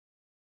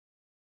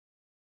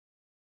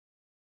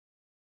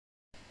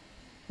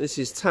This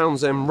is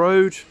Townsend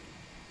Road,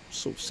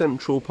 sort of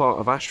central part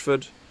of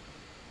Ashford.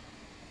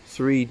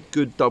 3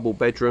 good double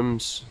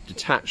bedrooms,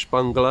 detached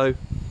bungalow.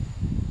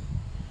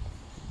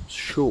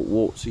 Short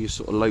walk to your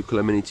sort of local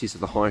amenities of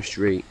the high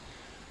street,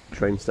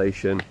 train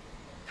station.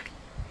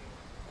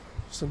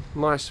 Some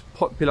nice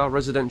popular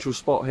residential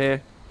spot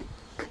here.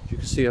 You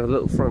can see a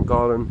little front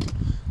garden,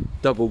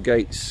 double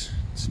gates,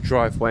 it's a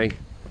driveway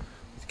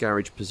with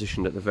garage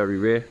positioned at the very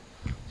rear.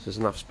 So there's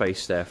enough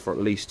space there for at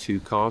least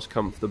 2 cars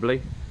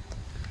comfortably.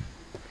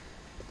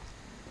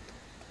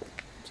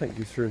 Take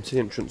you through into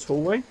the entrance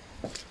hallway.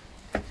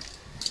 As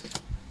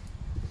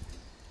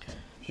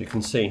you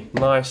can see,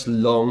 nice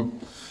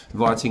long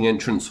inviting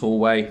entrance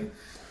hallway. It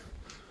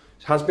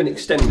has been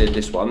extended,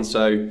 this one,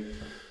 so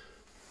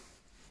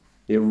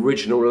the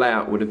original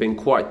layout would have been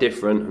quite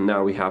different, and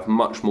now we have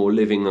much more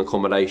living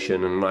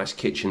accommodation and a nice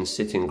kitchen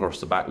sitting across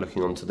the back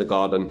looking onto the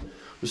garden.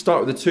 We'll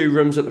start with the 2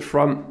 rooms at the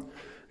front.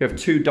 We have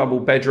 2 double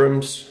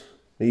bedrooms.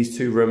 These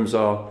 2 rooms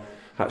are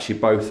actually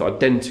both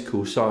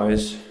identical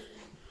size.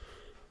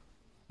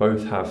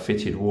 Both have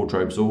fitted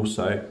wardrobes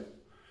also.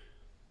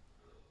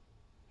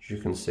 As you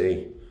can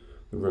see,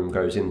 the room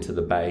goes into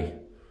the bay.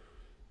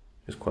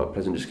 It's quite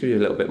pleasant, just give you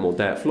a little bit more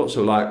depth. Lots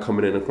of light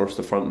coming in across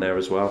the front there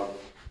as well.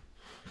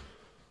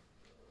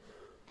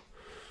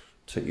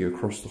 Take you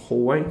across the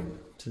hallway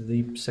to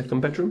the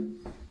 2nd bedroom.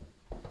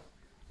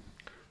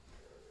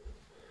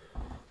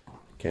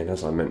 Again,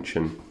 as I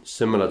mentioned,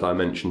 similar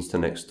dimensions to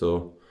next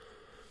door.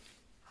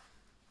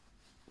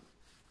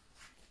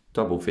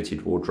 Double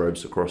fitted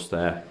wardrobes across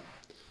there.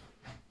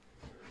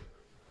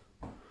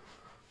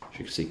 As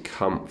you can see,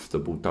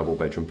 comfortable double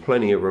bedroom,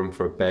 plenty of room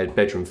for a bed,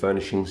 bedroom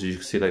furnishings. As you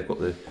can see, they've got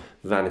the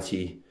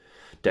vanity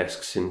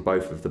desks in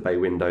both of the bay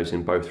windows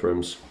in both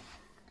rooms.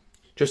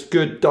 Just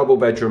good double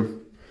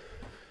bedroom.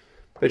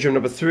 Bedroom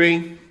number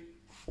 3.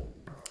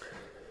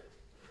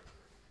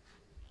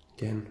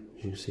 Again,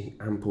 as you can see,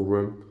 ample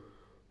room.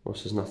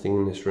 Whilst there's nothing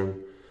in this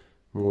room,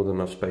 more than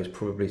enough space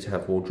probably to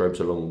have wardrobes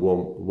along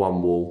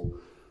one wall.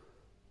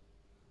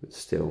 But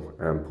still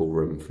ample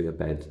room for your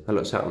bed. That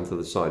looks out onto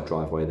the side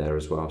driveway there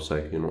as well, so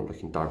you're not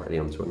looking directly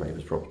onto a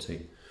neighbour's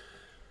property.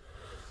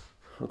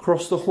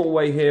 Across the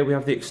hallway here we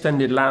have the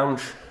extended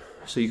lounge,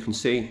 so you can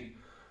see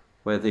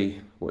where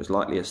what is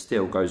likely a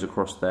steel goes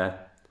across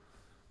there,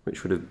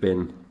 which would have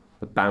been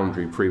the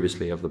boundary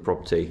previously of the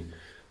property,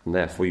 and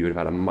therefore you would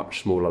have had a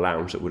much smaller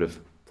lounge that would have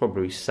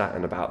probably sat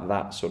in about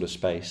that sort of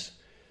space,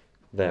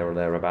 there or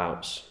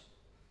thereabouts.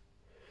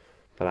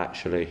 But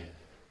actually,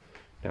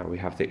 now we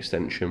have the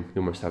extension, we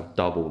almost have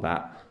double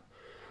that.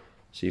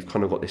 So you've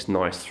kind of got this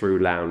nice through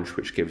lounge,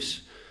 which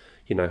gives,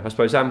 you know, I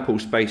suppose ample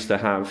space to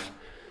have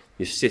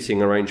your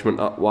sitting arrangement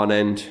up one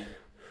end,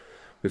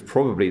 with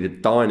probably the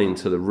dining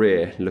to the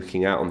rear,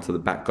 looking out onto the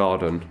back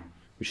garden,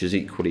 which is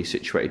equally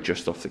situated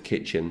just off the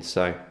kitchen.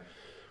 So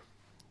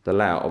the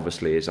layout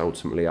obviously is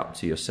ultimately up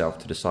to yourself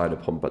to decide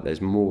upon, but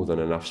there's more than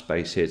enough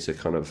space here to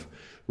kind of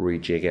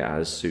rejig it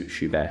as suits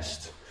you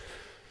best.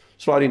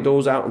 Sliding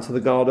doors out into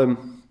the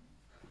garden,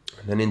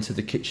 and then into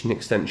the kitchen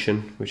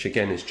extension, which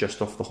again is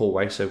just off the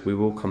hallway, so we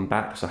will come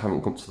back because I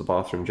haven't gone to the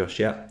bathroom just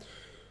yet.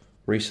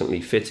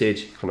 Recently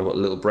fitted, kind of got a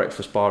little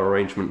breakfast bar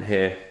arrangement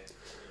here.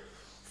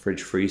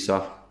 Fridge,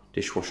 freezer,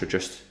 dishwasher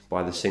just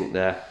by the sink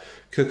there.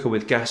 Cooker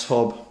with gas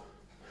hob.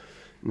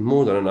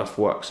 More than enough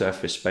work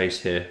surface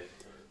space here.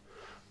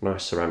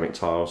 Nice ceramic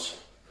tiles.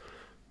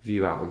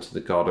 View out onto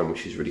the garden,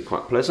 which is really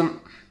quite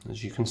pleasant,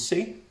 as you can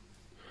see.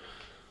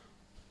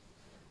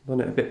 Run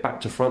it a bit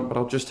back to front, but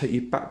I'll just take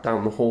you back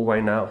down the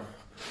hallway now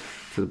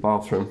to the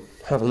bathroom.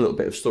 Have a little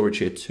bit of storage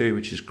here too,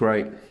 which is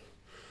great.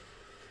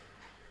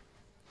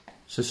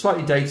 So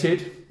slightly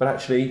dated, but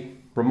actually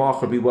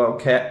remarkably well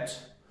kept.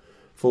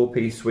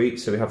 4-piece suite,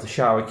 so we have the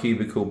shower,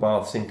 cubicle,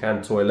 bath, sink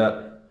and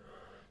toilet.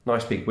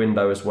 Nice big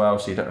window as well,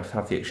 so you don't have to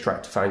have the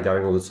extractor fan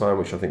going all the time,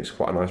 which I think is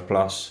quite a nice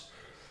plus.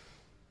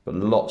 But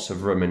lots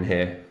of room in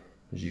here,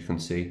 as you can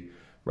see.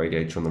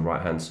 Radiator on the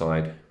right hand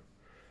side.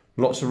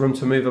 Lots of room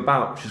to move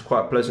about, which is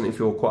quite pleasant if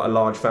you're quite a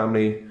large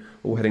family,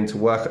 all heading to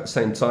work at the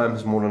same time.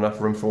 There's more than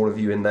enough room for all of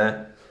you in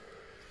there.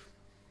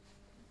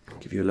 I'll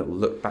give you a little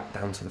look back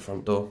down to the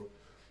front door.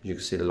 You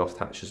can see the loft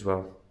hatch as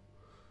well.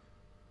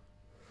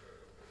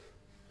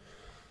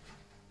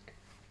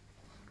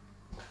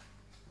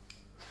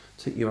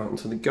 Take you out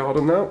into the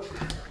garden now.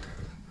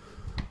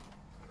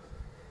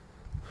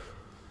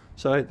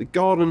 So the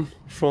garden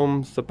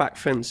from the back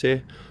fence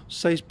here,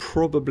 says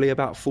probably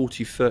about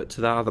 40 foot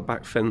to that other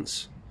back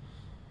fence.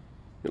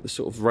 Got the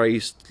sort of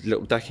raised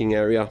little decking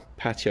area,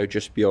 patio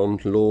just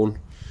beyond, lawn,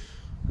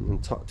 and then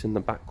tucked in the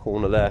back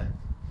corner there,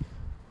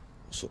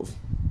 sort of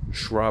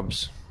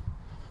shrubs,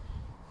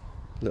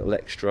 little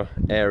extra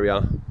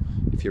area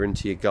if you're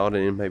into your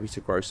gardening, maybe to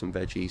grow some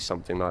veggies,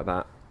 something like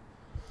that.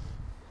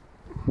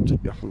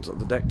 Take you up onto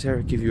the deck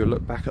there, give you a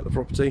look back at the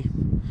property.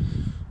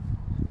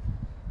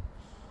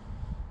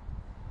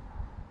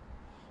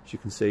 As you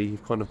can see,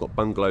 you've kind of got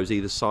bungalows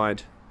either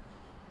side.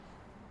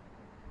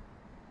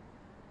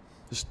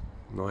 Just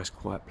nice,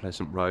 quiet,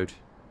 pleasant road.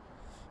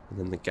 And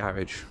then the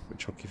garage,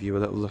 which I'll give you a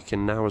little look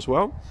in now as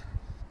well.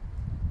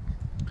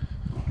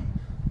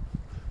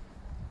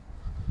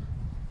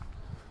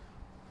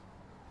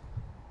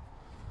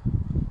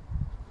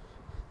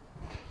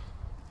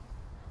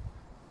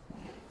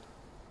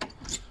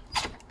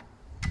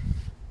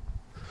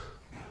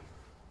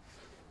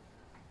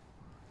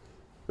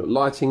 Got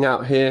lighting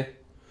out here.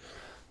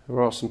 There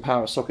are some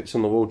power sockets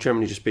on the wall,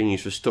 generally just being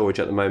used for storage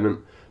at the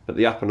moment. But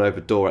the up and over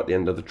door at the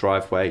end of the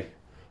driveway,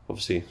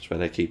 obviously it's where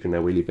they're keeping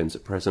their wheelie bins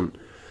at present.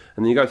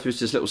 And then you go through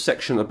this little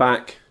section at the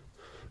back,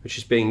 which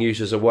is being used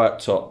as a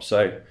worktop.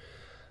 So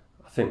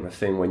I think the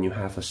thing when you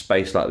have a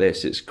space like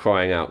this, it's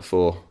crying out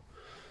for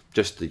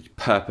just the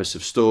purpose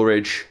of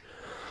storage.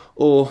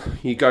 Or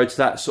you go to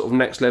that sort of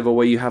next level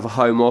where you have a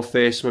home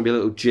office, maybe a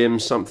little gym,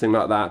 something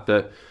like that,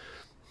 but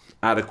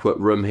adequate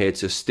room here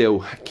to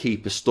still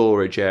keep a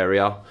storage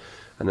area,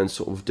 and then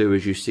sort of do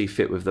as you see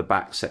fit with the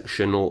back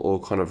section, or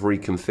kind of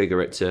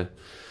reconfigure it to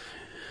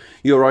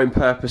your own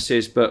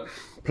purposes. But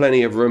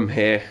plenty of room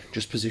here,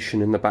 just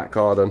positioned in the back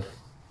garden.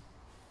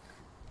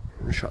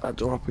 Shut that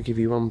door up, I'll give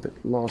you one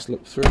bit last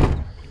look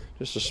through.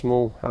 Just a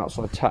small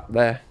outside tap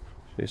there.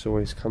 This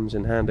always comes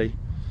in handy.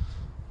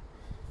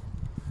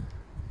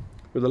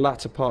 With the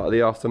latter part of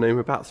the afternoon,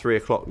 we're about 3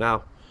 o'clock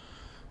now.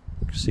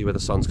 You can see where the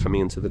sun's coming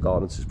into the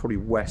garden, so it's probably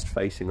west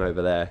facing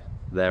over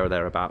there or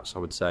thereabouts, I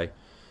would say.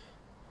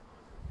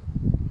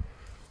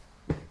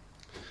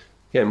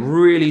 Again,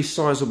 really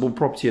sizable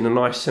property in a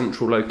nice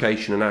central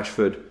location in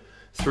Ashford.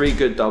 3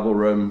 good double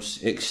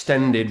rooms,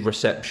 extended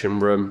reception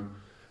room,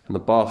 and the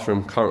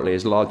bathroom currently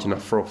is large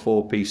enough for a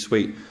 4-piece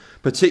suite.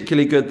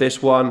 Particularly good,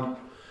 this one.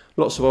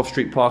 Lots of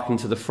off-street parking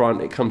to the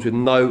front. It comes with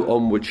no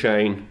onward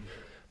chain.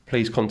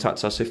 Please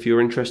contact us if you're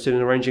interested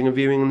in arranging a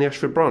viewing in the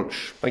Ashford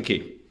branch. Thank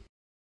you.